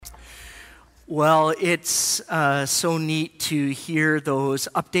Well, it's so neat to hear those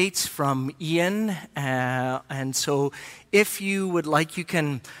updates from Ian. And so if you would like, you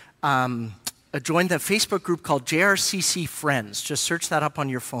can join the Facebook group called JRCC Friends. Just search that up on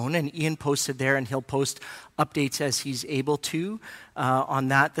your phone, and Ian posted there, and he'll post updates as he's able to on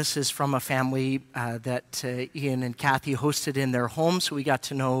that. This is from a family that Ian and Kathy hosted in their home, so we got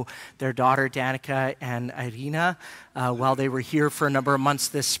to know their daughter Danica and Irina while they were here for a number of months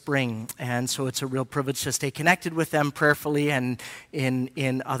this spring. And so it's a real privilege to stay connected with them prayerfully and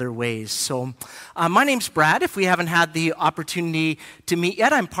in other ways. So my name's Brad. If we haven't had the opportunity to meet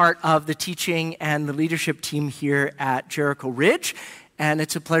yet, I'm part of the teaching and the leadership team here at Jericho Ridge. And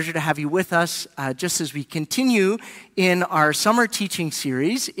it's a pleasure to have you with us just as we continue in our summer teaching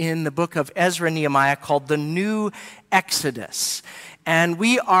series in the book of Ezra and Nehemiah called The New Exodus. And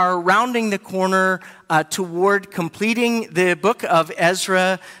we are rounding the corner toward completing the book of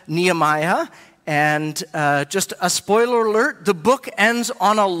Ezra, Nehemiah. And just a spoiler alert, the book ends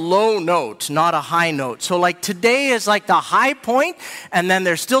on a low note, not a high note. So like today is like the high point, and then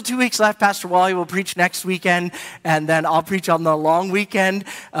there's still 2 weeks left. Pastor Wally will preach next weekend, and then I'll preach on the long weekend.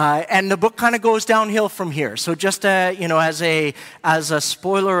 And the book kind of goes downhill from here. So just as a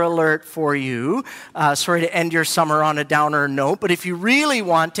spoiler alert for you, sorry to end your summer on a downer note, but if you really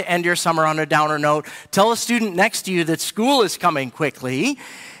want to end your summer on a downer note, tell a student next to you that school is coming quickly.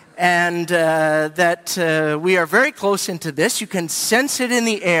 And that we are very close into this. You can sense it in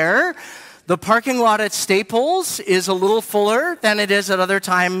the air. The parking lot at Staples is a little fuller than it is at other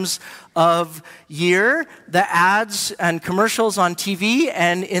times of year. The ads and commercials on TV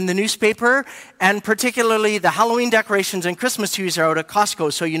and in the newspaper, and particularly the Halloween decorations and Christmas trees are out at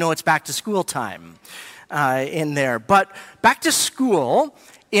Costco, so you know it's back to school time in there. But back to school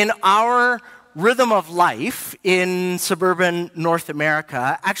in our rhythm of life in suburban North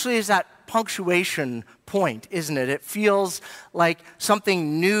America actually is that punctuation point, isn't it? It feels like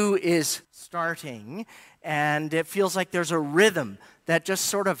something new is starting, and it feels like there's a rhythm that just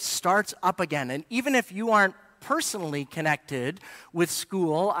sort of starts up again. And even if you aren't personally connected with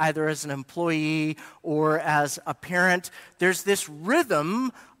school, either as an employee or as a parent, there's this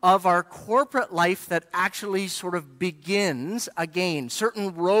rhythm of our corporate life that actually sort of begins again.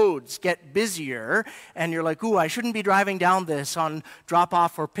 Certain roads get busier, and you're like, ooh, I shouldn't be driving down this on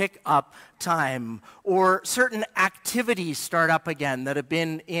drop-off or pick-up time. Or certain activities start up again that have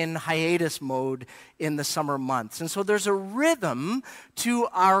been in hiatus mode in the summer months. And so there's a rhythm to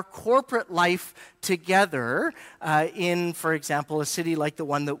our corporate life together in, for example, a city like the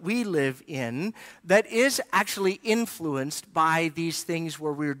one that we live in that is actually influenced by these things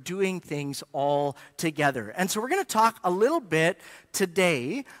where we're doing things all together. And so we're going to talk a little bit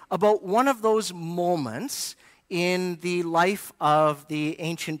today about one of those moments in the life of the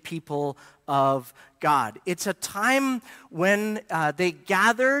ancient people of God. It's a time when they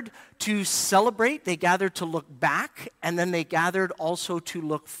gathered to celebrate, they gathered to look back, and then they gathered also to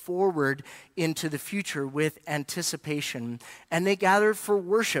look forward into the future with anticipation, and they gathered for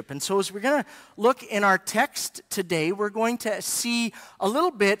worship. And so as we're going to look in our text today, we're going to see a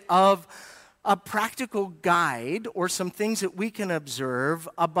little bit of a practical guide or some things that we can observe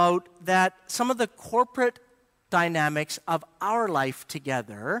about that some of the corporate dynamics of our life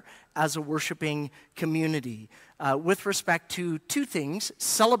together as a worshiping community with respect to two things,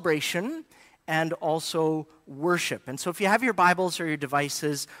 celebration and also worship. And so if you have your Bibles or your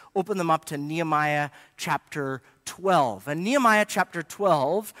devices, open them up to Nehemiah chapter 12. And Nehemiah chapter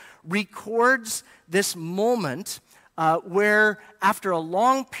 12 records this moment where after a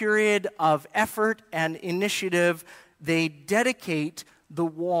long period of effort and initiative, they dedicate the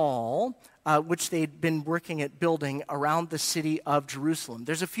wall which they'd been working at building around the city of Jerusalem.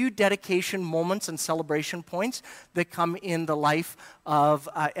 There's a few dedication moments and celebration points that come in the life of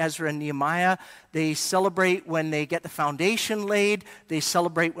Ezra and Nehemiah. They celebrate when they get the foundation laid, they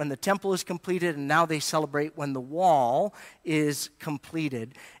celebrate when the temple is completed, and now they celebrate when the wall is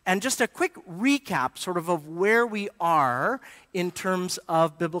completed. And just a quick recap sort of where we are in terms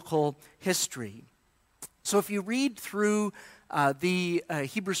of biblical history. So if you read through the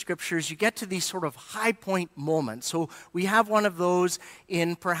Hebrew Scriptures, you get to these sort of high point moments. So we have one of those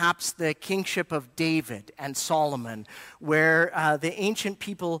in perhaps the kingship of David and Solomon, where the ancient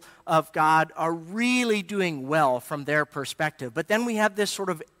people of God are really doing well from their perspective. But then we have this sort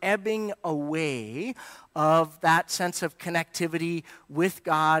of ebbing away of that sense of connectivity with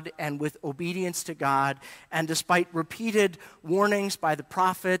God and with obedience to God. And despite repeated warnings by the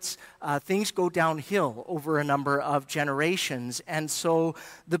prophets, things go downhill over a number of generations. And so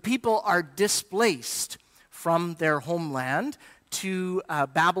the people are displaced from their homeland to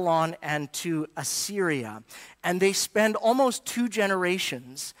Babylon and to Assyria. And they spend almost 2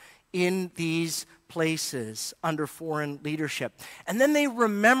 generations in these places under foreign leadership. And then they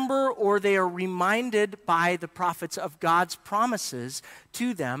remember, or they are reminded by the prophets of God's promises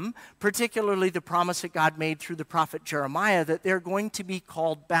to them, particularly the promise that God made through the prophet Jeremiah that they're going to be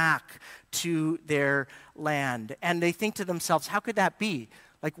called back to their land. And they think to themselves, how could that be?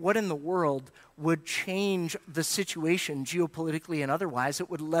 Like, what in the world would change the situation geopolitically and otherwise that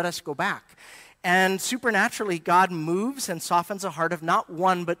would let us go back? And supernaturally, God moves and softens the heart of not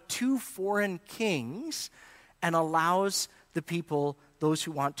 1, but 2 foreign kings and allows the people, those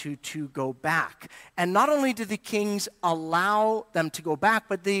who want to go back. And not only do the kings allow them to go back,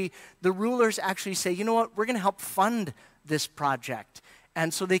 but the rulers actually say, you know what, we're going to help fund this project.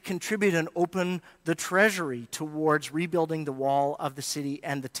 And so they contribute and open the treasury towards rebuilding the wall of the city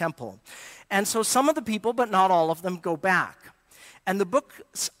and the temple. And so some of the people, but not all of them, go back. And the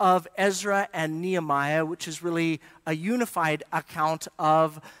books of Ezra and Nehemiah, which is really a unified account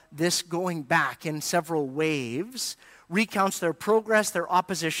of this going back in several waves, recounts their progress, their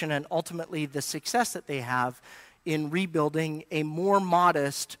opposition, and ultimately the success that they have in rebuilding a more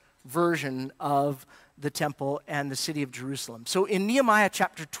modest version of the temple and the city of Jerusalem. So in Nehemiah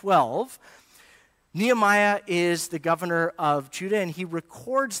chapter 12, Nehemiah is the governor of Judah, and he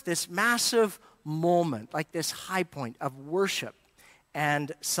records this massive moment, like this high point of worship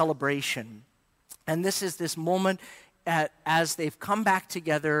and celebration. And this is this moment as they've come back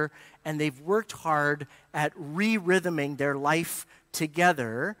together and they've worked hard at re-rhythming their life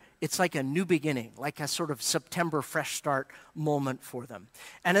together. It's like a new beginning, like a sort of September fresh start moment for them.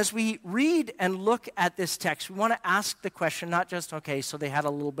 And as we read and look at this text, we want to ask the question, not just, okay, so they had a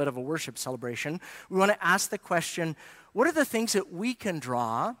little bit of a worship celebration. We want to ask the question, what are the things that we can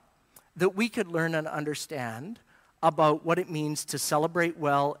draw, that we could learn and understand about what it means to celebrate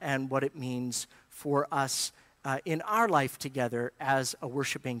well and what it means for us in our life together as a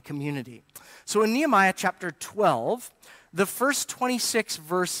worshiping community. So in Nehemiah chapter 12, the first 26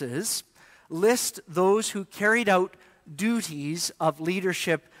 verses list those who carried out duties of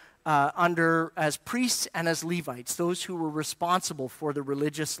leadership as priests and as Levites, those who were responsible for the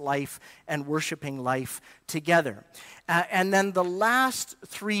religious life and worshiping life together. And then the last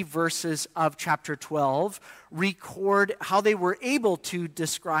 3 verses of chapter 12 record how they were able to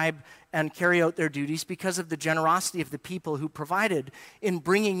describe and carry out their duties because of the generosity of the people who provided in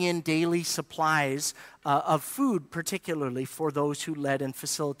bringing in daily supplies of food, particularly for those who led and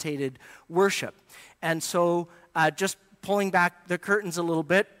facilitated worship. And so just pulling back the curtains a little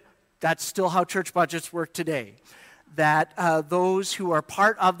bit, that's still how church budgets work today. That those who are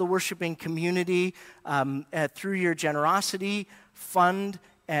part of the worshiping community, through your generosity, fund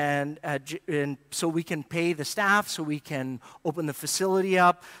and so we can pay the staff, so we can open the facility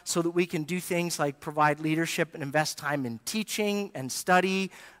up, so that we can do things like provide leadership and invest time in teaching and study.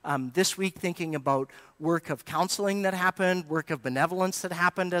 This week, thinking about work of counseling that happened, work of benevolence that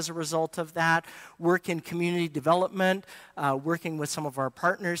happened as a result of that, work in community development, working with some of our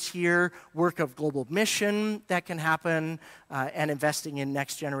partners here, work of global mission that can happen, and investing in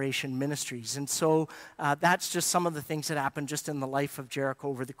next generation ministries. And so that's just some of the things that happened just in the life of Jericho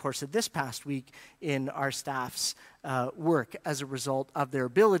over the course of this past week in our staff's work as a result of their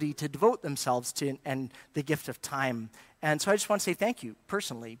ability to devote themselves to and the gift of time. And so I just want to say thank you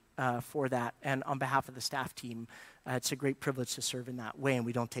personally for that. And on behalf of the staff team, it's a great privilege to serve in that way, and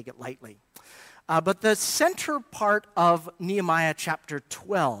we don't take it lightly. But the center part of Nehemiah chapter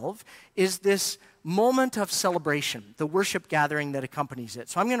 12 is this moment of celebration, the worship gathering that accompanies it.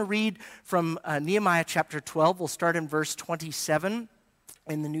 So I'm going to read from Nehemiah chapter 12. We'll start in verse 27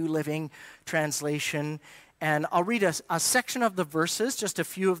 in the New Living Translation. And I'll read a section of the verses, just a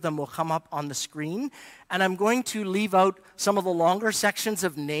few of them will come up on the screen. And I'm going to leave out some of the longer sections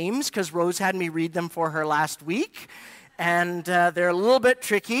of names because Rose had me read them for her last week. And they're a little bit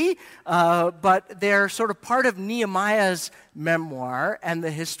tricky, but they're sort of part of Nehemiah's memoir and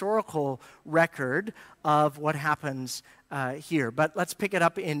the historical record of what happens here. But let's pick it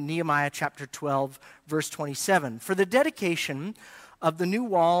up in Nehemiah chapter 12, verse 27. For the dedication of the new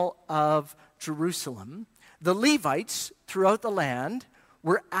wall of Jerusalem, the Levites throughout the land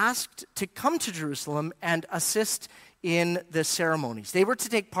were asked to come to Jerusalem and assist in the ceremonies. They were to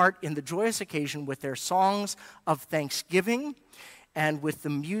take part in the joyous occasion with their songs of thanksgiving and with the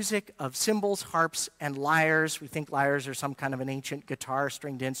music of cymbals, harps, and lyres. We think lyres are some kind of an ancient guitar,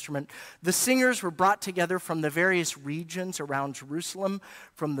 stringed instrument. The singers were brought together from the various regions around Jerusalem,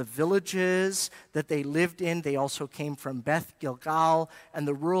 from the villages that they lived in. They also came from Beth Gilgal and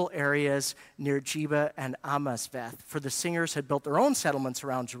the rural areas near Jeba and Amasveth. For the singers had built their own settlements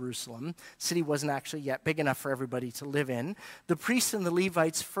around Jerusalem. The city wasn't actually yet big enough for everybody to live in. The priests and the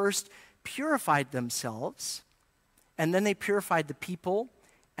Levites first purified themselves, and then they purified the people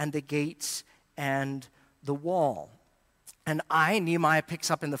and the gates and the wall. And Nehemiah picks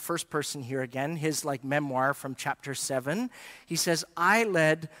up in the first person here again, his memoir from chapter 7. He says, I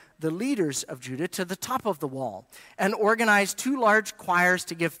led the leaders of Judah to the top of the wall and organized 2 large choirs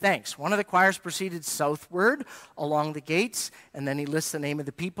to give thanks. One of the choirs proceeded southward along the gates, and then he lists the name of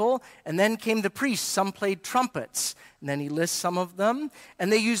the people. And then came the priests. Some played trumpets, and then he lists some of them.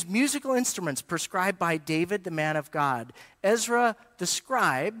 And they used musical instruments prescribed by David, the man of God. Ezra, the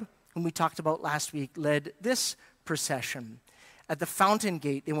scribe, whom we talked about last week, led this procession. At the fountain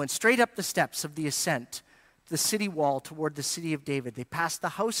gate, they went straight up the steps of the ascent, the city wall toward the city of David. They passed the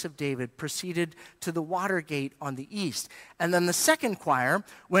house of David, proceeded to the water gate on the east. And then the second choir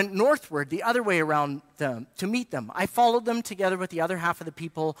went northward, the other way around them, to meet them. I followed them together with the other half of the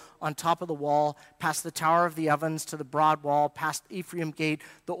people on top of the wall, past the Tower of the Ovens to the broad wall, past Ephraim gate,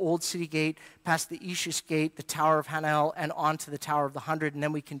 the old city gate, past the Ishish gate, the Tower of Hanel, and on to the Tower of the 100. And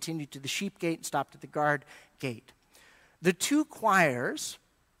then we continued to the sheep gate and stopped at the guard gate. The 2 choirs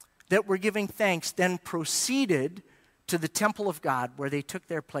that were giving thanks then proceeded to the temple of God, where they took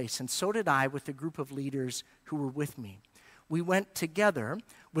their place, and so did I with the group of leaders who were with me. We went together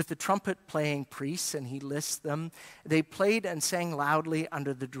with the trumpet-playing priests, and he lists them. They played and sang loudly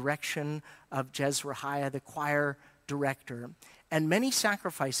under the direction of Jezrahiah, the choir director, and many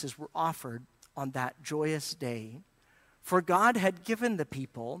sacrifices were offered on that joyous day, for God had given the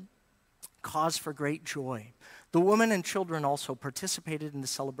people cause for great joy. The women and children also participated in the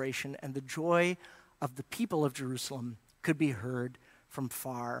celebration, and the joy of the people of Jerusalem could be heard from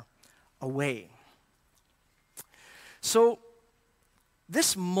far away. So,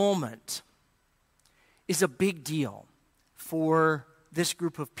 this moment is a big deal for this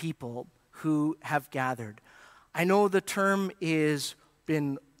group of people who have gathered. I know the term is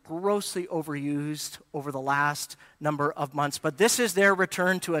been grossly overused over the last number of months, but this is their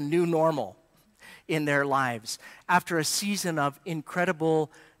return to a new normal in their lives after a season of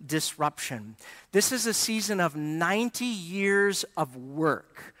incredible disruption. This is a season of 90 years of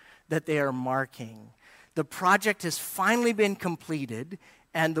work that they are marking. The project has finally been completed,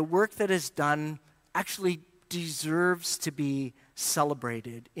 and the work that is done actually deserves to be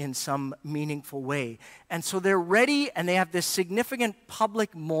celebrated in some meaningful way. And so they're ready, and they have this significant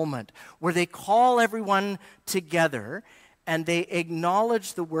public moment where they call everyone together, and they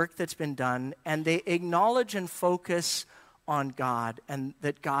acknowledge the work that's been done, and they acknowledge and focus on God, and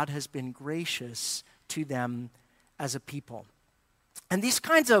that God has been gracious to them as a people. And these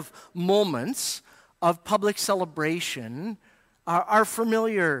kinds of moments of public celebration are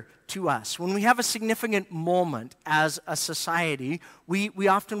familiar to us. When we have a significant moment as a society, we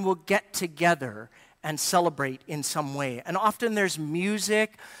often will get together and celebrate in some way. And often there's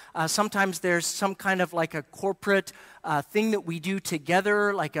music. Sometimes there's some kind of like a corporate thing that we do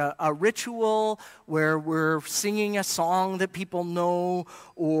together, like a ritual where we're singing a song that people know,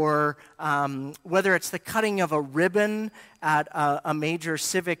 or whether it's the cutting of a ribbon at a major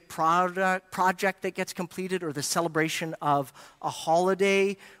civic project that gets completed, or the celebration of a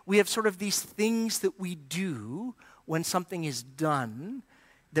holiday. We have sort of these things that we do when something is done,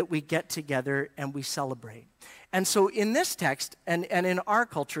 that we get together and we celebrate. And so in this text, and in our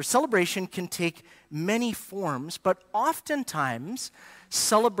culture, celebration can take many forms, but oftentimes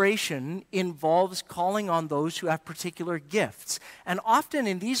celebration involves calling on those who have particular gifts. And often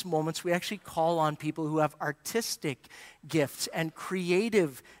in these moments, we actually call on people who have artistic gifts and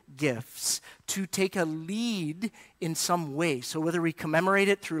creative gifts to take a lead in some way. So whether we commemorate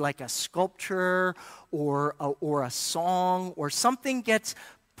it through like a sculpture or a song, or something gets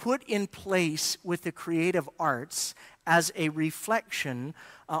put in place with the creative arts as a reflection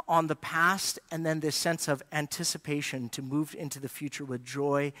on the past, and then this sense of anticipation to move into the future with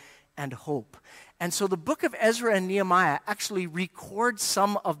joy and hope. And so the book of Ezra and Nehemiah actually records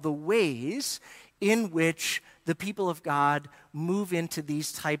some of the ways in which the people of God move into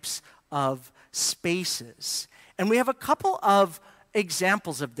these types of spaces. And we have a couple of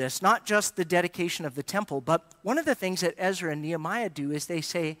examples of this, not just the dedication of the temple, but one of the things that Ezra and Nehemiah do is they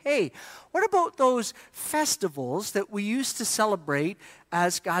say, hey, what about those festivals that we used to celebrate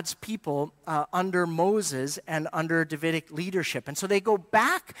as God's people under Moses and under Davidic leadership. And so they go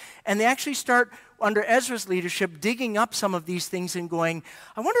back and they actually start, under Ezra's leadership, digging up some of these things and going,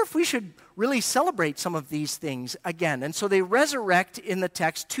 I wonder if we should really celebrate some of these things again. And so they resurrect in the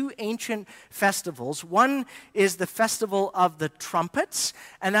text two ancient festivals. One is the Festival of the Trumpets,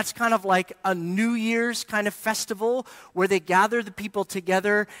 and that's kind of like a New Year's kind of festival where they gather the people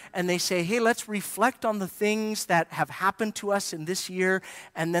together and they say, hey, let's reflect on the things that have happened to us in this year.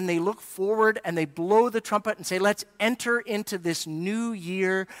 And then they look forward and they blow the trumpet and say, let's enter into this new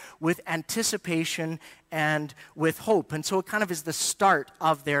year with anticipation and with hope. And so it kind of is the start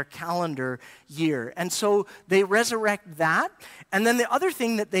of their calendar year. And so they resurrect that. And then the other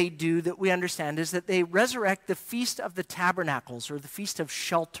thing that they do that we understand is that they resurrect the Feast of the Tabernacles, or the Feast of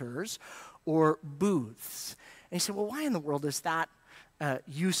Shelters, or booths. And you say, well, why in the world is that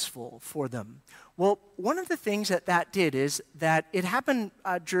useful for them? Well, one of the things that did is that it happened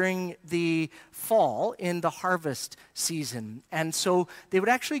during the fall in the harvest season. And so they would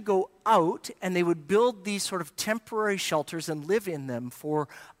actually go out and they would build these sort of temporary shelters and live in them for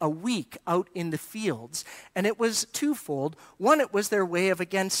a week out in the fields. And it was twofold. One, it was their way of,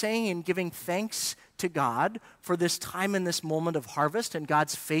 again, saying and giving thanks to God for this time and this moment of harvest and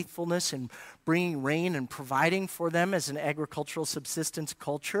God's faithfulness in bringing rain and providing for them as an agricultural subsistence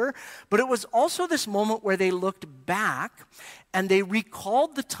culture. But it was also this moment where they looked back and they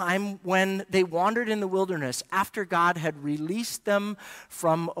recalled the time when they wandered in the wilderness after God had released them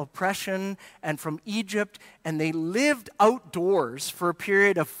from oppression and from Egypt, and they lived outdoors for a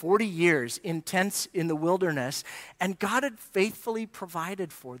period of 40 years in tents in the wilderness, and God had faithfully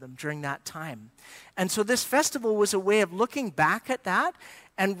provided for them during that time. And so this festival was a way of looking back at that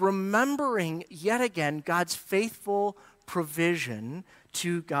and remembering yet again God's faithful provision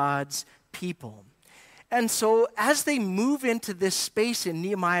to God's people. And so as they move into this space in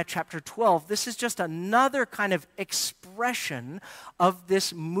Nehemiah chapter 12, this is just another kind of expression of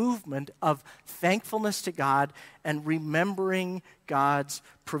this movement of thankfulness to God and remembering God's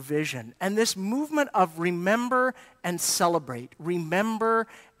provision. And this movement of remember and celebrate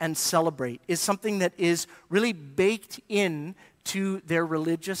is something that is really baked in to their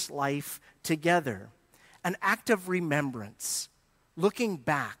religious life together. An act of remembrance, looking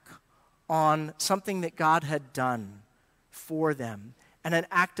back on something that God had done for them, and an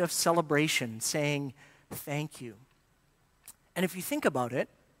act of celebration, saying thank you. And if you think about it,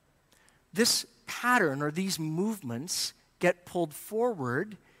 this pattern or these movements get pulled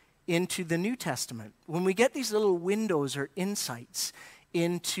forward into the New Testament. When we get these little windows or insights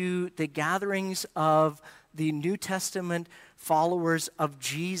into the gatherings of the New Testament followers of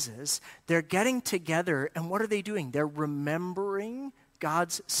Jesus, they're getting together, and what are they doing? They're remembering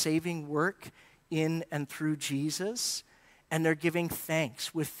God's saving work in and through Jesus, and they're giving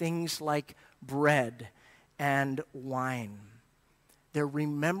thanks with things like bread and wine. They're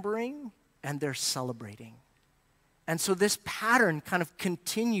remembering and they're celebrating. And so this pattern kind of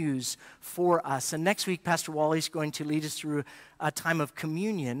continues for us. And next week, Pastor Wally's going to lead us through a time of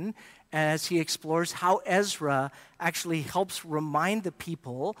communion as he explores how Ezra actually helps remind the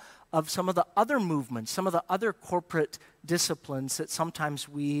people of some of the other movements, some of the other corporate disciplines that sometimes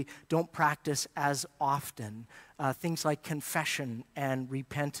we don't practice as often, things like confession and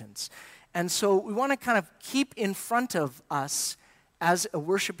repentance. And so we want to kind of keep in front of us as a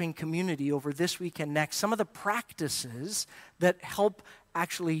worshiping community over this week and next some of the practices that help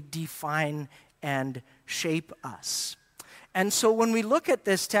actually define and shape us. And so when we look at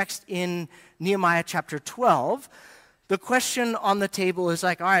this text in Nehemiah chapter 12, the question on the table is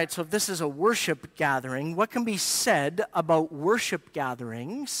like, all right, so if this is a worship gathering, what can be said about worship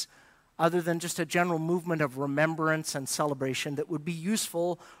gatherings other than just a general movement of remembrance and celebration that would be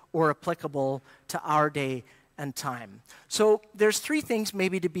useful or applicable to our day and time? So there's three things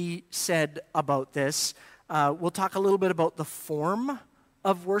maybe to be said about this. We'll talk a little bit about the form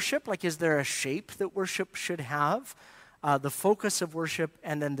of worship, like is there a shape that worship should have, the focus of worship,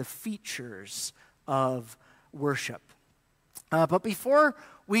 and then the features of worship. But before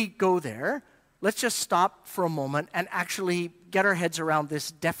we go there, let's just stop for a moment and actually get our heads around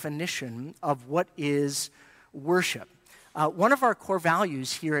this definition of what is worship. One of our core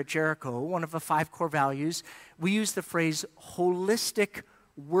values here at Jericho, one of the 5 core values, we use the phrase holistic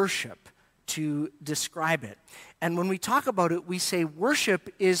worship to describe it. And when we talk about it, we say worship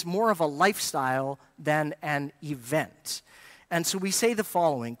is more of a lifestyle than an event. And so we say the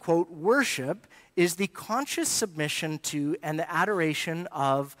following, quote, worship is the conscious submission to and the adoration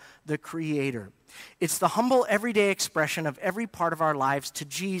of the Creator. It's the humble, everyday expression of every part of our lives to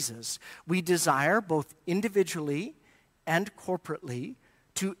Jesus. We desire, both individually and corporately,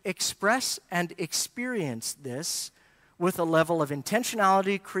 to express and experience this with a level of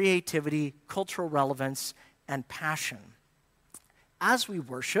intentionality, creativity, cultural relevance, and passion. As we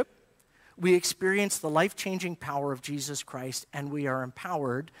worship, we experience the life-changing power of Jesus Christ, and we are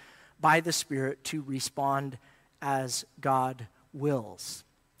empowered by the Spirit to respond as God wills.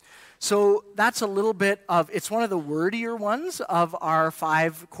 So that's a little bit of, it's one of the wordier ones of our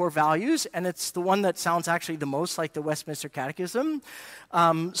 5 core values, and it's the one that sounds actually the most like the Westminster Catechism.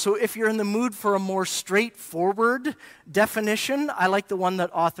 So if you're in the mood for a more straightforward definition, I like the one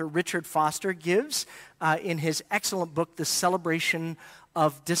that author Richard Foster gives in his excellent book, The Celebration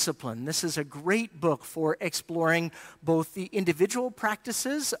of Discipline. This is a great book for exploring both the individual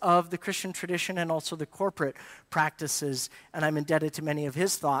practices of the Christian tradition and also the corporate practices, and I'm indebted to many of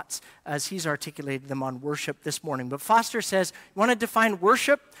his thoughts as he's articulated them on worship this morning. But Foster says, you want to define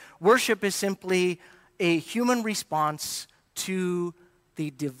worship? Worship is simply a human response to the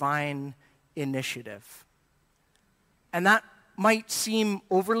divine initiative. And that might seem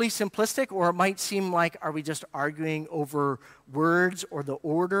overly simplistic, or it might seem like, are we just arguing over words or the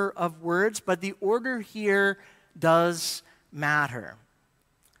order of words? But the order here does matter.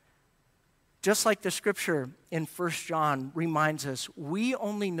 Just like the scripture in 1 John reminds us, we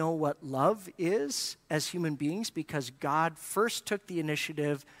only know what love is as human beings because God first took the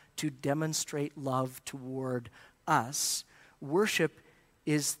initiative to demonstrate love toward us. Worship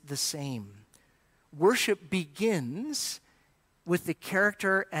is the same. Worship begins with the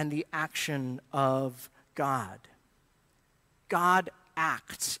character and the action of God. God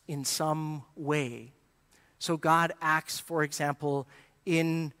acts in some way. So God acts, for example,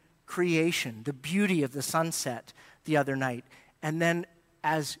 in creation, the beauty of the sunset the other night. And then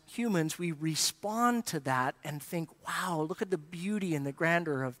as humans, we respond to that and think, wow, look at the beauty and the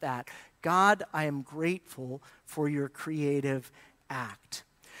grandeur of that. God, I am grateful for your creative act.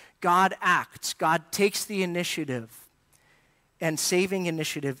 God acts. God takes the initiative and saving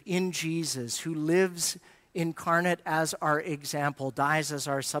initiative in Jesus, who lives incarnate as our example, dies as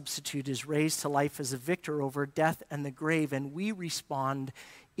our substitute, is raised to life as a victor over death and the grave, and we respond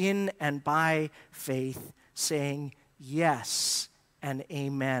in and by faith, saying, yes and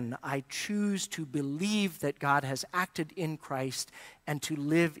amen. I choose to believe that God has acted in Christ and to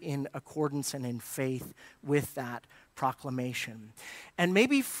live in accordance and in faith with that proclamation. And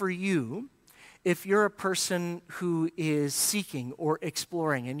maybe for you, if you're a person who is seeking or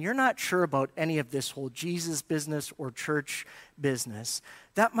exploring and you're not sure about any of this whole Jesus business or church business,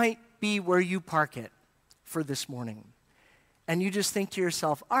 that might be where you park it for this morning. And you just think to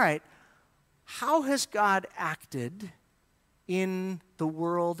yourself, all right, how has God acted in the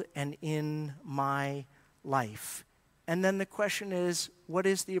world and in my life? And then the question is, what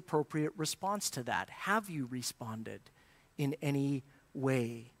is the appropriate response to that? Have you responded in any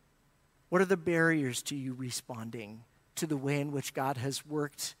way? What are the barriers to you responding to the way in which God has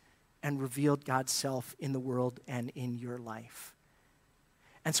worked and revealed God's self in the world and in your life?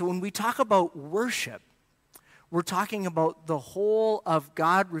 And so when we talk about worship, we're talking about the whole of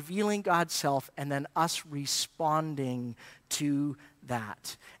God revealing God's self and then us responding to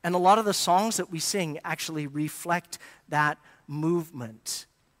that. And a lot of the songs that we sing actually reflect that movement.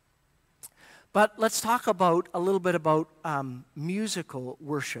 But let's talk about a little bit about musical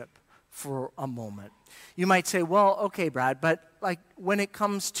worship for a moment. You might say, well, okay, Brad, but like when it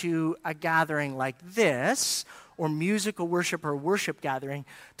comes to a gathering like this, or musical worship or worship gathering,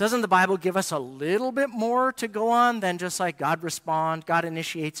 doesn't the Bible give us a little bit more to go on than just like God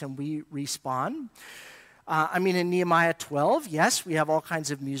initiates and we respond? In Nehemiah 12, yes, we have all kinds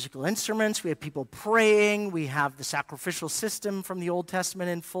of musical instruments. We have people praying. We have the sacrificial system from the Old Testament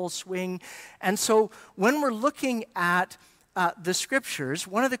in full swing. And so when we're looking at the scriptures,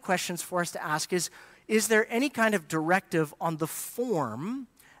 one of the questions for us to ask is there any kind of directive on the form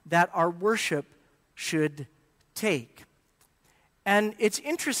that our worship should take? And it's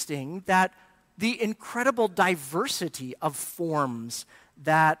interesting that the incredible diversity of forms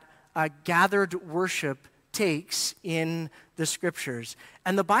that gathered worship takes in the scriptures.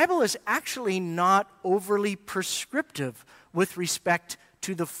 And the Bible is actually not overly prescriptive with respect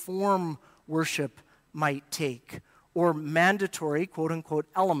to the form worship might take, or mandatory, quote-unquote,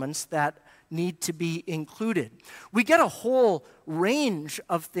 elements that need to be included. We get a whole range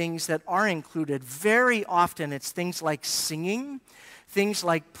of things that are included. Very often it's things like singing, things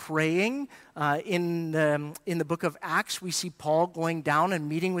like praying. In the book of Acts, we see Paul going down and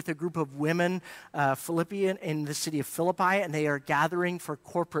meeting with a group of women, Philippian, in the city of Philippi, and they are gathering for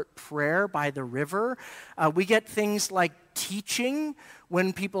corporate prayer by the river. We get things like teaching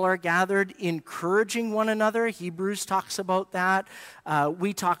when people are gathered, encouraging one another. Hebrews talks about that.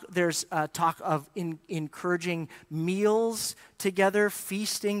 There's talk of encouraging meals together,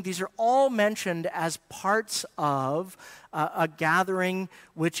 feasting. These are all mentioned as parts of a gathering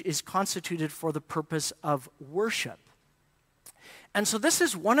which is constituted for the purpose of worship. And so this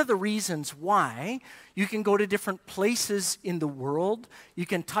is one of the reasons why you can go to different places in the world. You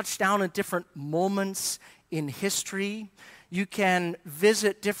can touch down at different moments in history. You can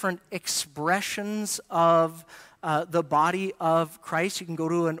visit different expressions of the body of Christ. You can go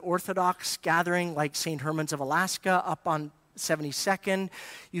to an Orthodox gathering like St. Herman's of Alaska up on 72nd.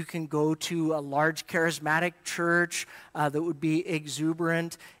 You can go to a large charismatic church that would be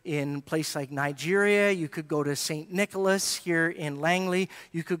exuberant in a place like Nigeria. You could go to St. Nicholas here in Langley.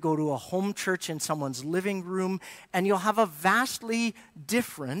 You could go to a home church in someone's living room, and you'll have a vastly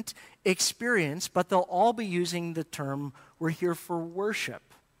different experience, but they'll all be using the term, we're here for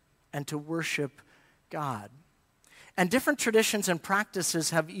worship and to worship God. And different traditions and practices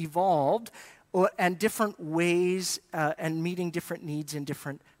have evolved and different ways and meeting different needs in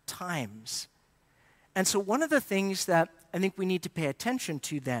different times. And so one of the things that I think we need to pay attention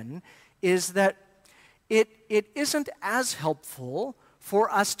to then is that it isn't as helpful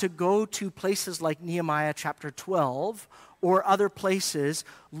for us to go to places like Nehemiah chapter 12 or other places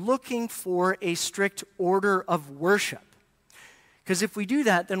looking for a strict order of worship. Because if we do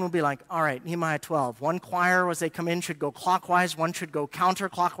that, then we'll be like, all right, Nehemiah 12, one choir as they come in should go clockwise, one should go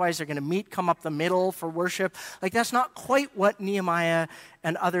counterclockwise, they're going to meet, come up the middle for worship. Like, that's not quite what Nehemiah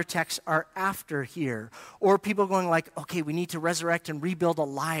and other texts are after here. Or people going like, okay, we need to resurrect and rebuild a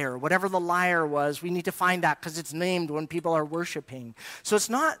lyre. Whatever the lyre was, we need to find that because it's named when people are worshiping. So it's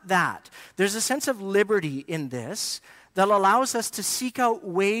not that. There's a sense of liberty in this that allows us to seek out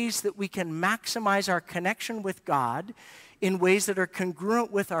ways that we can maximize our connection with God in ways that are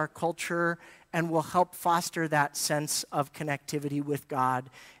congruent with our culture and will help foster that sense of connectivity with God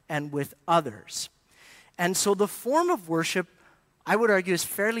and with others. And so the form of worship, I would argue, is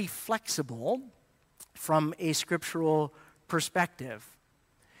fairly flexible from a scriptural perspective.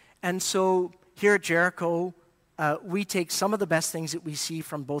 And so here at Jericho, we take some of the best things that we see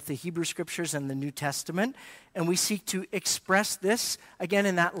from both the Hebrew Scriptures and the New Testament, and we seek to express this, again,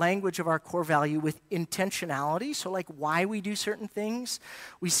 in that language of our core value with intentionality, so like why we do certain things.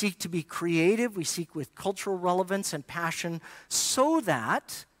 We seek to be creative, we seek with cultural relevance and passion, so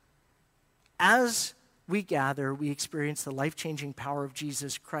that as we gather, we experience the life-changing power of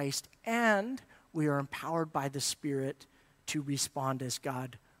Jesus Christ, and we are empowered by the Spirit to respond as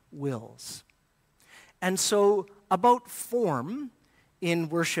God wills. And so about form in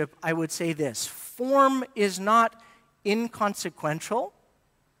worship, I would say this. Form is not inconsequential,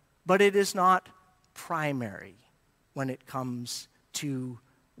 but it is not primary when it comes to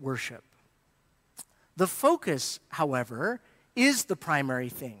worship. The focus, however, is the primary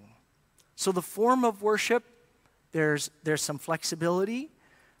thing. So the form of worship, there's some flexibility,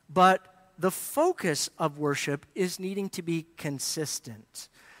 but the focus of worship is needing to be consistent.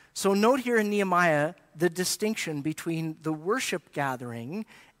 So note here in Nehemiah the distinction between the worship gathering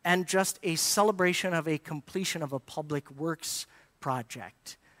and just a celebration of a completion of a public works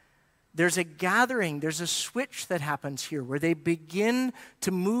project. There's a gathering, there's a switch that happens here where they begin to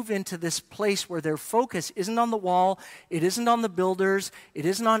move into this place where their focus isn't on the wall, it isn't on the builders, it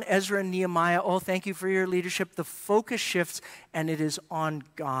isn't on Ezra and Nehemiah. Oh, thank you for your leadership. The focus shifts and it is on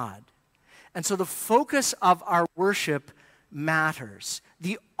God. And so the focus of our worship matters.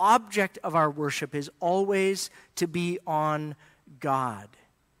 The object of our worship is always to be on God.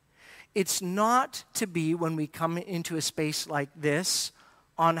 It's not to be, when we come into a space like this,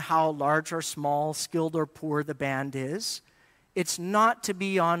 on how large or small, skilled or poor the band is. It's not to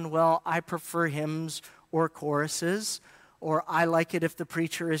be on, well, I prefer hymns or choruses, or I like it if the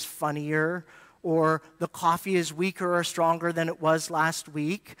preacher is funnier, or the coffee is weaker or stronger than it was last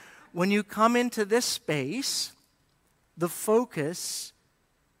week. When you come into this space, the focus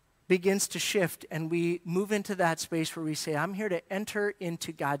begins to shift, and we move into that space where we say, I'm here to enter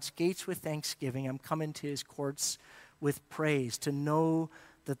into God's gates with thanksgiving. I'm coming to his courts with praise, to know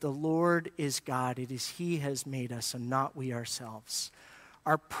that the Lord is God. It is he has made us and not we ourselves.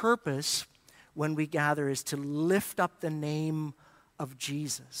 Our purpose when we gather is to lift up the name of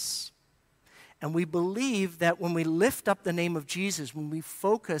Jesus. And we believe that when we lift up the name of Jesus, when we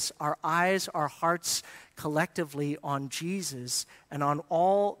focus our eyes, our hearts collectively on Jesus and on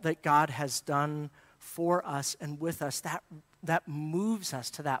all that God has done for us and with us, that moves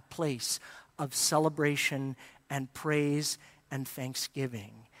us to that place of celebration and praise and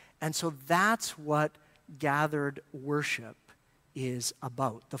thanksgiving. And so that's what gathered worship is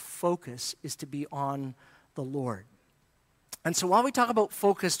about. The focus is to be on the Lord. And so while we talk about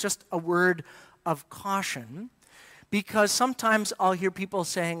focus, just a word of caution, because sometimes I'll hear people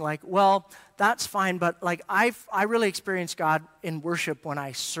saying like, well, that's fine, but like I really experience God in worship when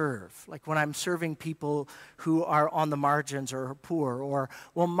I serve, like when I'm serving people who are on the margins or poor, or,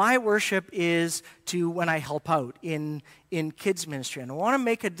 well, my worship is to when I help out in kids ministry. And I want to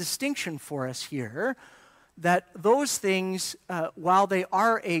make a distinction for us here that those things, while they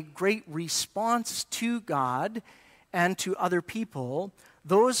are a great response to God and to other people,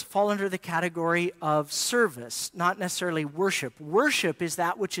 those fall under the category of service, not necessarily worship. Worship is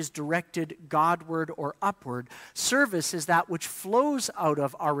that which is directed Godward or upward. Service is that which flows out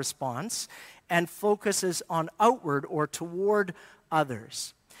of our response and focuses on outward or toward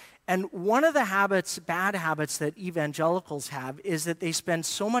others. And one of the habits, bad habits that evangelicals have is that they spend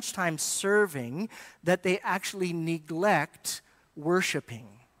so much time serving that they actually neglect worshiping.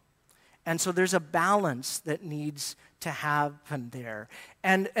 And so there's a balance that needs to happen there.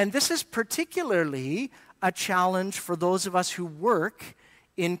 And this is particularly a challenge for those of us who work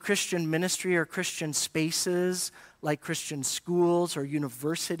in Christian ministry or Christian spaces like Christian schools or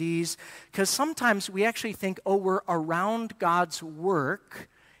universities, because sometimes we actually think, oh, we're around God's work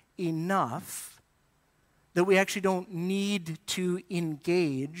enough that we actually don't need to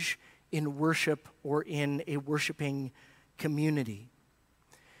engage in worship or in a worshiping community.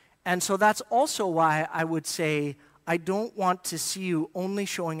 And so that's also why I would say I don't want to see you only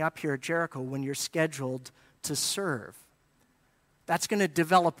showing up here at Jericho when you're scheduled to serve. That's going to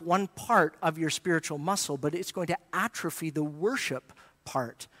develop one part of your spiritual muscle, but it's going to atrophy the worship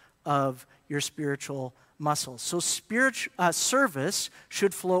part of your spiritual muscle. So service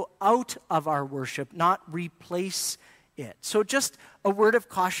should flow out of our worship, not replace it. So just a word of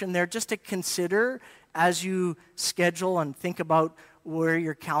caution there, just to consider as you schedule and think about where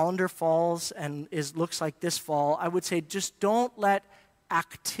your calendar falls and looks like this fall. I would say just don't let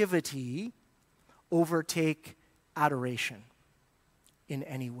activity overtake adoration in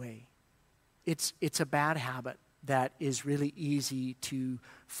any way. It's a bad habit that is really easy to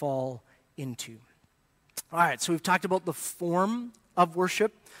fall into. All right, so we've talked about the form of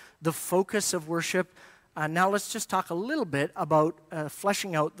worship, the focus of worship. Now let's just talk a little bit about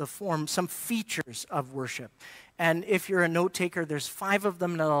fleshing out the form, some features of worship. And if you're a note taker, there's 5 of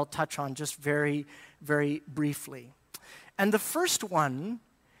them that I'll touch on just very, very briefly. And the first one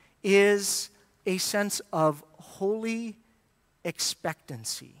is a sense of holy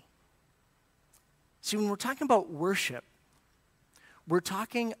expectancy. See, when we're talking about worship, we're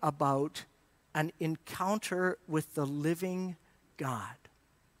talking about an encounter with the living God.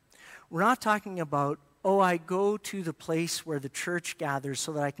 We're not talking about, oh, I go to the place where the church gathers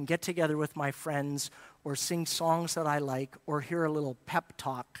so that I can get together with my friends or sing songs that I like or hear a little pep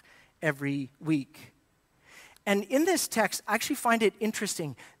talk every week. And in this text, I actually find it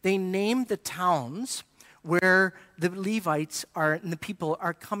interesting. They name the towns where the Levites are and the people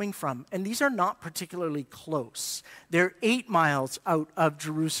are coming from. And these are not particularly close. They're 8 miles out of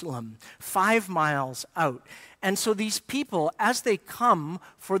Jerusalem, 5 miles out. And so these people, as they come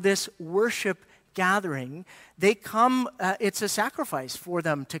for this worship gathering, they come, it's a sacrifice for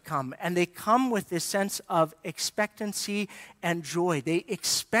them to come, and they come with this sense of expectancy and joy. They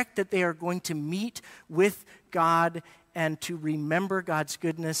expect that they are going to meet with God and to remember God's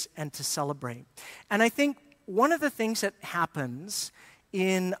goodness and to celebrate. And I think one of the things that happens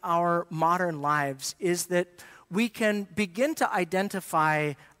in our modern lives is that we can begin to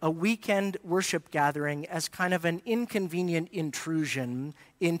identify a weekend worship gathering as kind of an inconvenient intrusion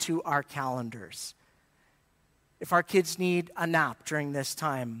into our calendars. If our kids need a nap during this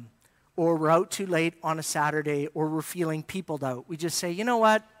time, or we're out too late on a Saturday, or we're feeling peopled out, we just say, you know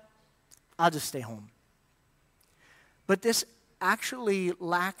what, I'll just stay home. But this actually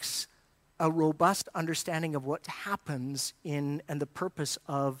lacks a robust understanding of what happens in and the purpose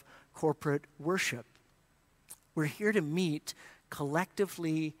of corporate worship. We're here to meet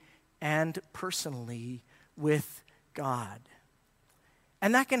collectively and personally with God.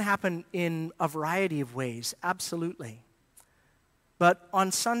 And that can happen in a variety of ways, absolutely. But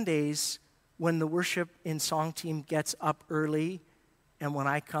on Sundays, when the worship in song team gets up early, and when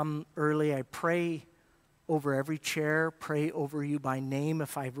I come early, I pray over every chair, pray over you by name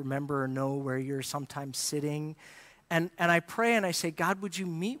if I remember or know where you're sometimes sitting. And I pray and I say, God, would you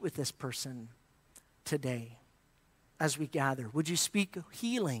meet with this person today as we gather? Would you speak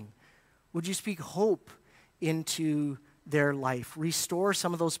healing? Would you speak hope into their life? Restore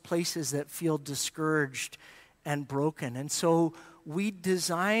some of those places that feel discouraged and broken. And so we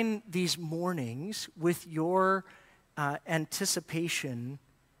design these mornings with your anticipation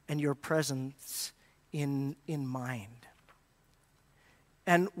and your presence in mind.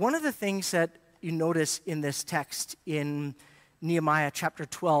 And one of the things that you notice in this text in Nehemiah chapter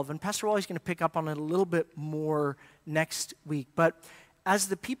 12, and Pastor Wally's going to pick up on it a little bit more next week, but as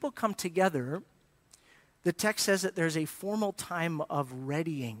the people come together, the text says that there's a formal time of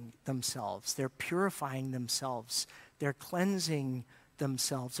readying themselves. They're purifying themselves. They're cleansing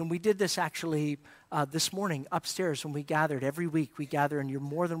themselves. And we did this actually this morning upstairs when we gathered. Every week we gather, and you're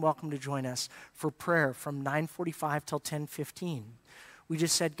more than welcome to join us for prayer from 9:45 till 10:15. We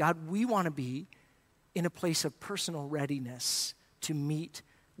just said, God, we want to be in a place of personal readiness to meet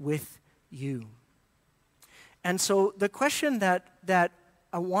with you. And so the question that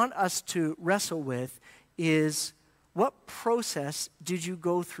I want us to wrestle with is, what process did you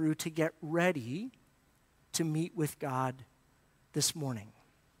go through to get ready to meet with God this morning?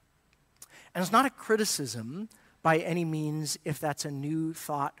 And it's not a criticism by any means if that's a new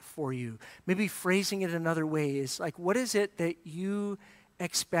thought for you. Maybe phrasing it another way is like, what is it that you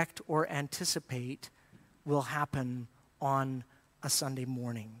expect or anticipate will happen on a Sunday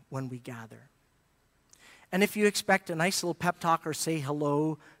morning when we gather? And if you expect a nice little pep talk or say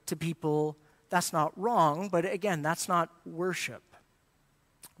hello to people, that's not wrong, but again, that's not worship.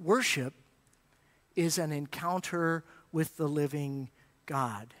 Worship is an encounter with the living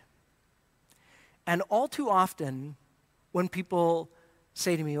God. And all too often, when people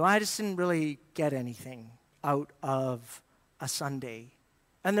say to me, well, I just didn't really get anything out of a Sunday.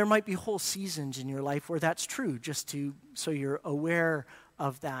 And there might be whole seasons in your life where that's true, so you're aware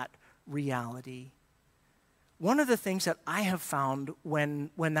of that reality. One of the things that I have found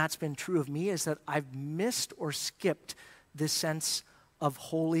when that's been true of me is that I've missed or skipped this sense of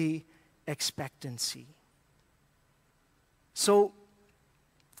holy expectancy. So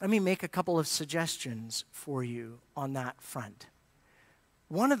let me make a couple of suggestions for you on that front.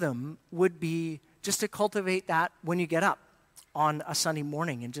 One of them would be just to cultivate that when you get up on a Sunday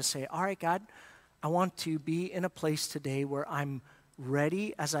morning and just say, all right, God, I want to be in a place today where I'm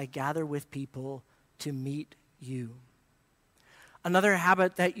ready as I gather with people to meet you. Another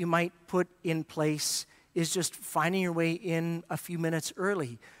habit that you might put in place is just finding your way in a few minutes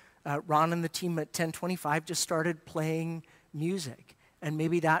early. Ron and the team at 10:25 just started playing music. And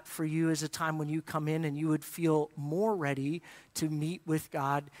maybe that for you is a time when you come in and you would feel more ready to meet with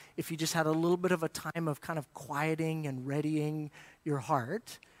God if you just had a little bit of a time of kind of quieting and readying your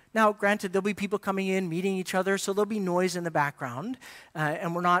heart. Now, granted, there'll be people coming in, meeting each other, so there'll be noise in the background.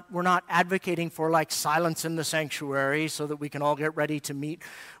 And we're not advocating for like silence in the sanctuary so that we can all get ready to meet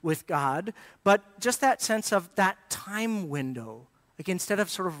with God. But just that sense of that time window, like instead of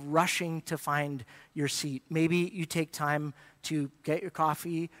sort of rushing to find your seat, maybe you take time to get your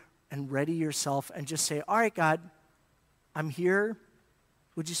coffee and ready yourself and just say, all right, God, I'm here.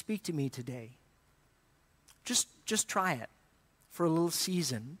 Would you speak to me today? Just try it for a little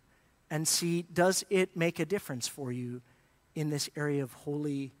season and see, does it make a difference for you in this area of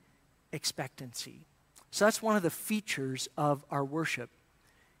holy expectancy? So that's one of the features of our worship,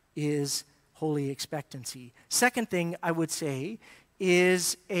 is holy expectancy. Second thing I would say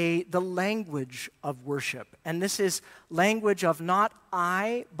is the language of worship. And this is language of not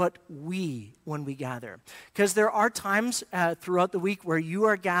I, but we when we gather. Because there are times throughout the week where you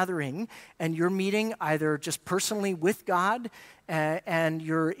are gathering and you're meeting either just personally with God and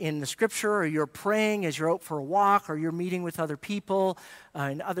you're in the scripture, or you're praying as you're out for a walk, or you're meeting with other people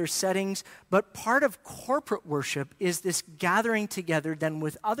in other settings. But part of corporate worship is this gathering together then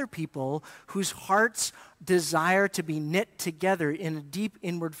with other people whose hearts desire to be knit together in a deep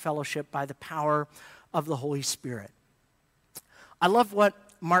inward fellowship by the power of the Holy Spirit. I love what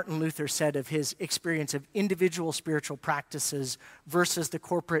Martin Luther said of his experience of individual spiritual practices versus the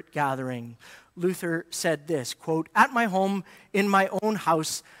corporate gathering. Luther said this, quote, "At my home, in my own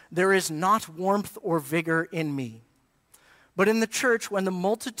house, there is not warmth or vigor in me. But in the church, when the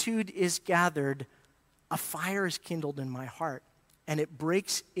multitude is gathered, a fire is kindled in my heart, and it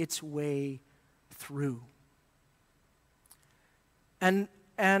breaks its way through." And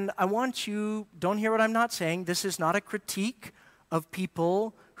I want you, don't hear what I'm not saying. This is not a critique of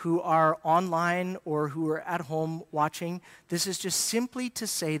people who are online or who are at home watching. This is just simply to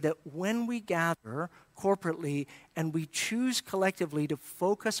say that when we gather corporately and we choose collectively to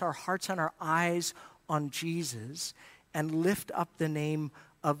focus our hearts and our eyes on Jesus and lift up the name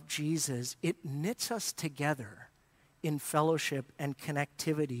of Jesus, it knits us together in fellowship and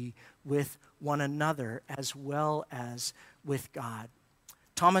connectivity with one another as well as with God.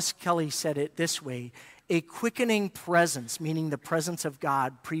 Thomas Kelly said it this way: a quickening presence, meaning the presence of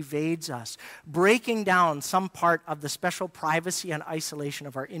God, pervades us, breaking down some part of the special privacy and isolation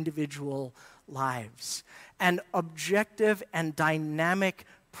of our individual lives. An objective and dynamic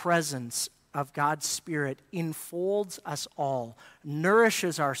presence of God's Spirit enfolds us all,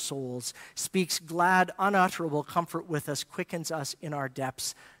 nourishes our souls, speaks glad, unutterable comfort with us, quickens us in our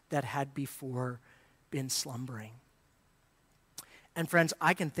depths that had before been slumbering. And friends,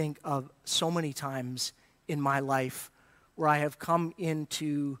 I can think of so many times in my life where I have come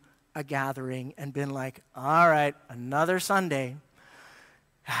into a gathering and been like, all right, another Sunday.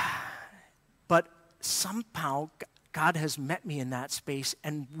 But somehow God has met me in that space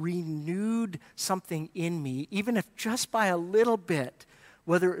and renewed something in me, even if just by a little bit,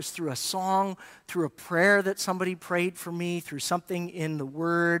 whether it was through a song, through a prayer that somebody prayed for me, through something in the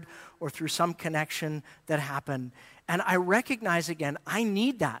Word, or through some connection that happened. And I recognize again, I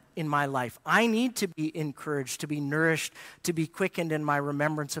need that in my life. I need to be encouraged, to be nourished, to be quickened in my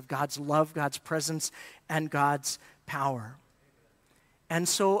remembrance of God's love, God's presence, and God's power. And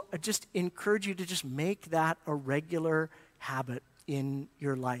so I just encourage you to just make that a regular habit in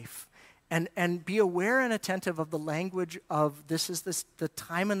your life. And be aware and attentive of the language of the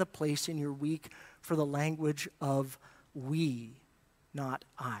time and the place in your week for the language of we, not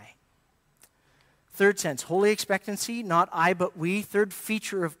I. Third sense, holy expectancy, not I but we. Third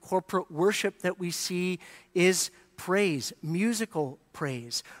feature of corporate worship that we see is praise, musical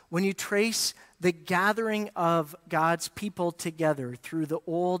praise. When you trace the gathering of God's people together through the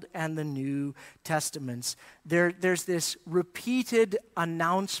Old and the New Testaments, there's this repeated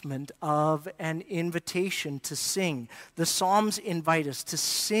announcement of an invitation to sing. The Psalms invite us to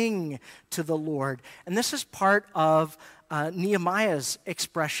sing to the Lord. And this is part of Nehemiah's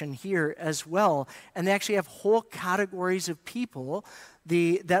expression here as well. And they actually have whole categories of people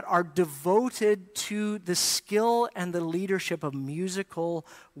that are devoted to the skill and the leadership of musical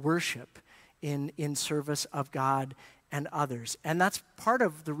worship in service of God and others. And that's part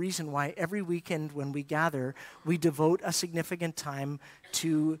of the reason why every weekend when we gather, we devote a significant time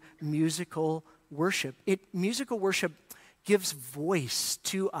to musical worship. Musical worship gives voice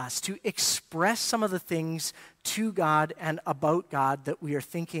to us to express some of the things to God and about God that we are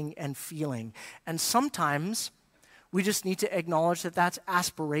thinking and feeling. And sometimes we just need to acknowledge that that's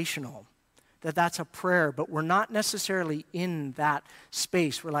aspirational, that that's a prayer, but we're not necessarily in that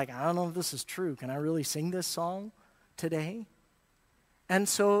space. We're like, I don't know if this is true. Can I really sing this song today? And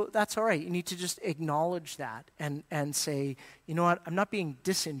so that's all right. You need to just acknowledge that and say, you know what, I'm not being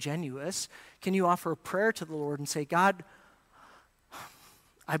disingenuous. Can you offer a prayer to the Lord and say, God,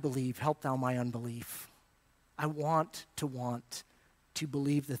 I believe, help thou my unbelief. I want to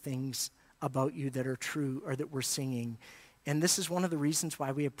believe the things about you that are true or that we're singing. And this is one of the reasons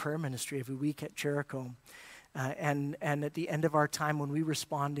why we have prayer ministry every week at Jericho. And at the end of our time when we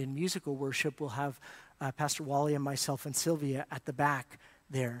respond in musical worship, we'll have Pastor Wally and myself and Sylvia at the back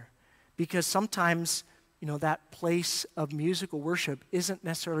there. Because sometimes, that place of musical worship isn't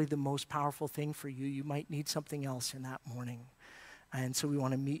necessarily the most powerful thing for you. You might need something else in that morning. And so we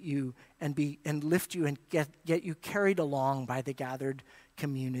want to meet you and lift you and get you carried along by the gathered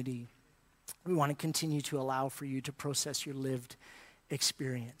community. We want to continue to allow for you to process your lived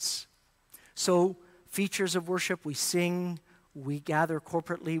experience. So, features of worship: we sing, we gather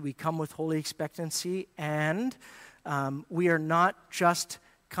corporately, we come with holy expectancy, and we are not just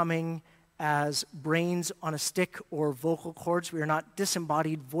coming as brains on a stick or vocal cords. We are not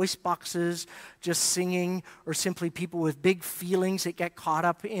disembodied voice boxes just singing, or simply people with big feelings that get caught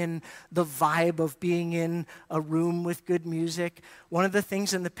up in the vibe of being in a room with good music. One of the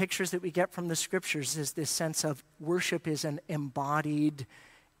things in the pictures that we get from the scriptures is this sense of worship is an embodied,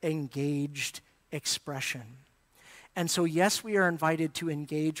 engaged expression. And so yes, we are invited to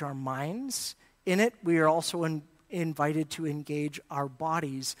engage our minds in it. We are also invited to engage our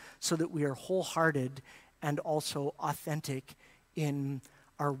bodies so that we are wholehearted and also authentic in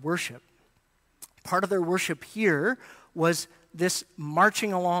our worship. Part of their worship here was this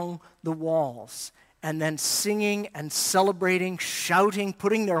marching along the walls and then singing and celebrating, shouting,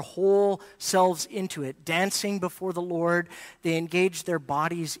 putting their whole selves into it, dancing before the Lord. They engage their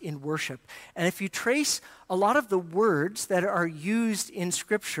bodies in worship. And if you trace a lot of the words that are used in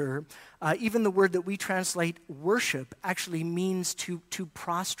Scripture, even the word that we translate worship actually means to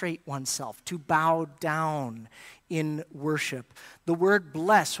prostrate oneself, to bow down in worship. The word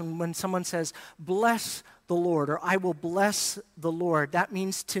bless, when someone says, bless the Lord, or I will bless the Lord, that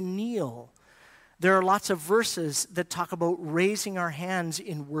means to kneel. There are lots of verses that talk about raising our hands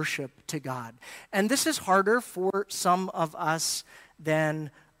in worship to God. And this is harder for some of us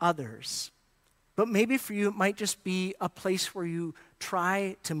than others. But maybe for you, it might just be a place where you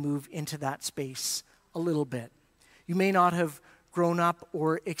try to move into that space a little bit. You may not have grown up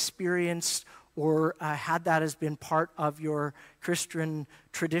or experienced or had that as been part of your Christian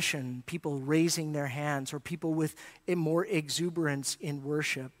tradition, people raising their hands or people with more exuberance in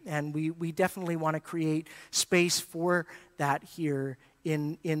worship. And we definitely want to create space for that here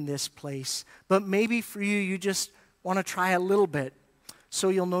in this place. But maybe for you, you just want to try a little bit. So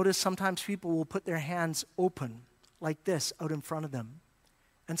you'll notice sometimes people will put their hands open like this out in front of them.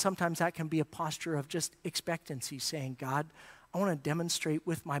 And sometimes that can be a posture of just expectancy, saying, God, I want to demonstrate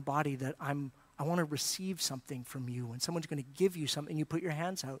with my body that I want to receive something from you. When someone's going to give you something, you put your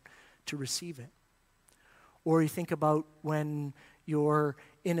hands out to receive it. Or you think about when you're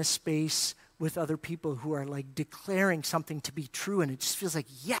in a space with other people who are like declaring something to be true, and it just feels like,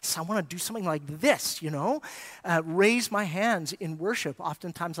 yes, I want to do something like this, raise my hands in worship.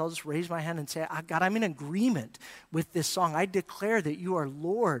 Oftentimes I'll just raise my hand and say, God, I'm in agreement with this song. I declare that you are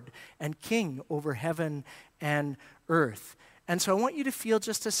Lord and King over heaven and earth. And so I want you to feel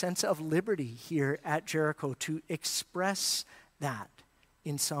just a sense of liberty here at Jericho to express that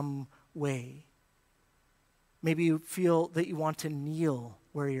in some way. Maybe you feel that you want to kneel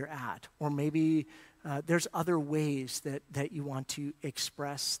where you're at, or maybe there's other ways that you want to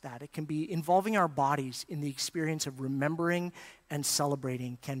express that. It can be involving our bodies in the experience of remembering and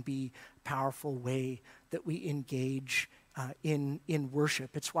celebrating can be a powerful way that we engage in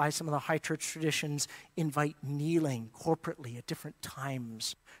worship. It's why some of the high church traditions invite kneeling corporately at different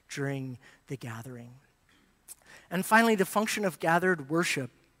times during the gathering. And finally, the function of gathered worship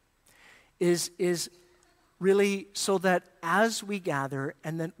is really so that as we gather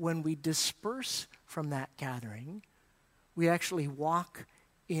and then when we disperse from that gathering, we actually walk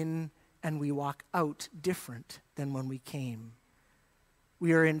in and we walk out different than when we came.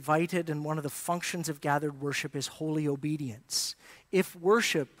 We are invited, and one of the functions of gathered worship is holy obedience. If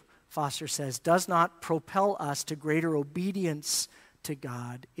worship, Foster says, does not propel us to greater obedience to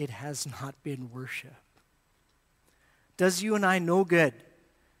God, it has not been worship. Does you and I no good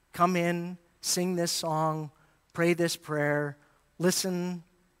come in, sing this song, pray this prayer, listen,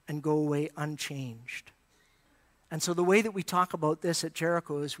 and go away unchanged? And so the way that we talk about this at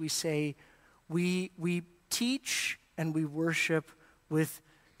Jericho is we say we teach and we worship with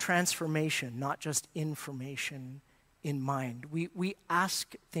transformation, not just information in mind. We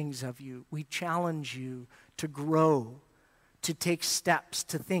ask things of you. We challenge you to grow, to take steps,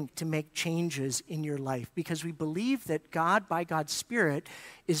 to think, to make changes in your life, because we believe that God, by God's Spirit,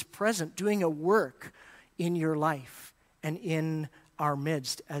 is present, doing a work in your life and in our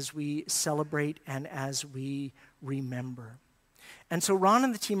midst as we celebrate and as we remember. And so Ron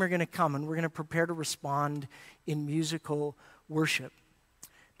and the team are going to come, and we're going to prepare to respond in musical worship,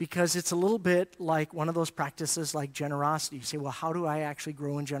 because it's a little bit like one of those practices like generosity. You say, well, how do I actually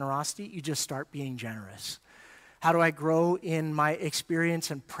grow in generosity? You just start being generous. How do I grow in my experience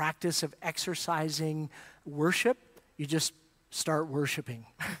and practice of exercising worship? You just start worshiping.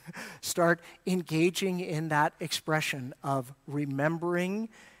 Start engaging in that expression of remembering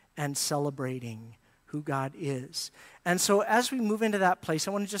and celebrating who God is. And so as we move into that place,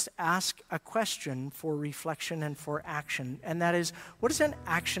 I want to just ask a question for reflection and for action. And that is, what is an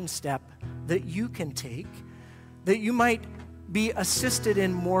action step that you can take that you might be assisted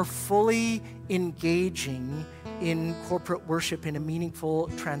in more fully engaging in corporate worship in a meaningful,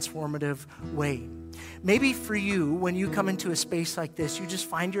 transformative way? Maybe for you, when you come into a space like this, you just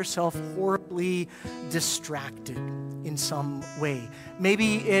find yourself horribly distracted in some way.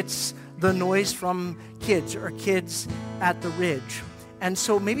 Maybe it's the noise from kids or kids at the Ridge. And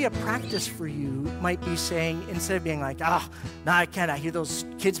so maybe a practice for you might be saying, instead of being like, now I can't, I hear those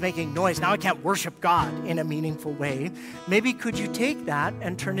kids making noise, now I can't worship God in a meaningful way. Maybe could you take that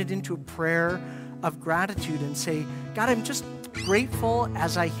and turn it into a prayer of gratitude and say, God, I'm just grateful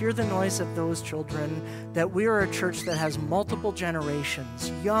as I hear the noise of those children that we are a church that has multiple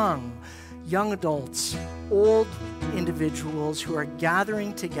generations, young young adults, old individuals who are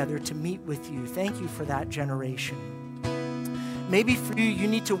gathering together to meet with you. Thank you for that generation. Maybe for you, you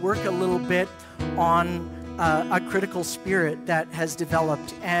need to work a little bit on a critical spirit that has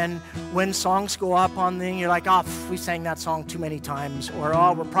developed. And when songs go up on the, you're like, oh, we sang that song too many times. Or,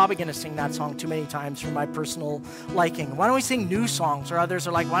 oh, we're probably going to sing that song too many times for my personal liking. Why don't we sing new songs? Or others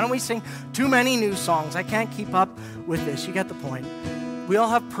are like, why don't we sing too many new songs? I can't keep up with this. You get the point. We all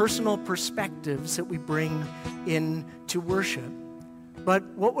have personal perspectives that we bring into worship. But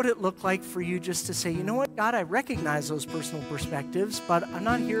what would it look like for you just to say, you know what, God, I recognize those personal perspectives, but I'm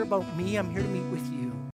not here about me. I'm here to meet with you.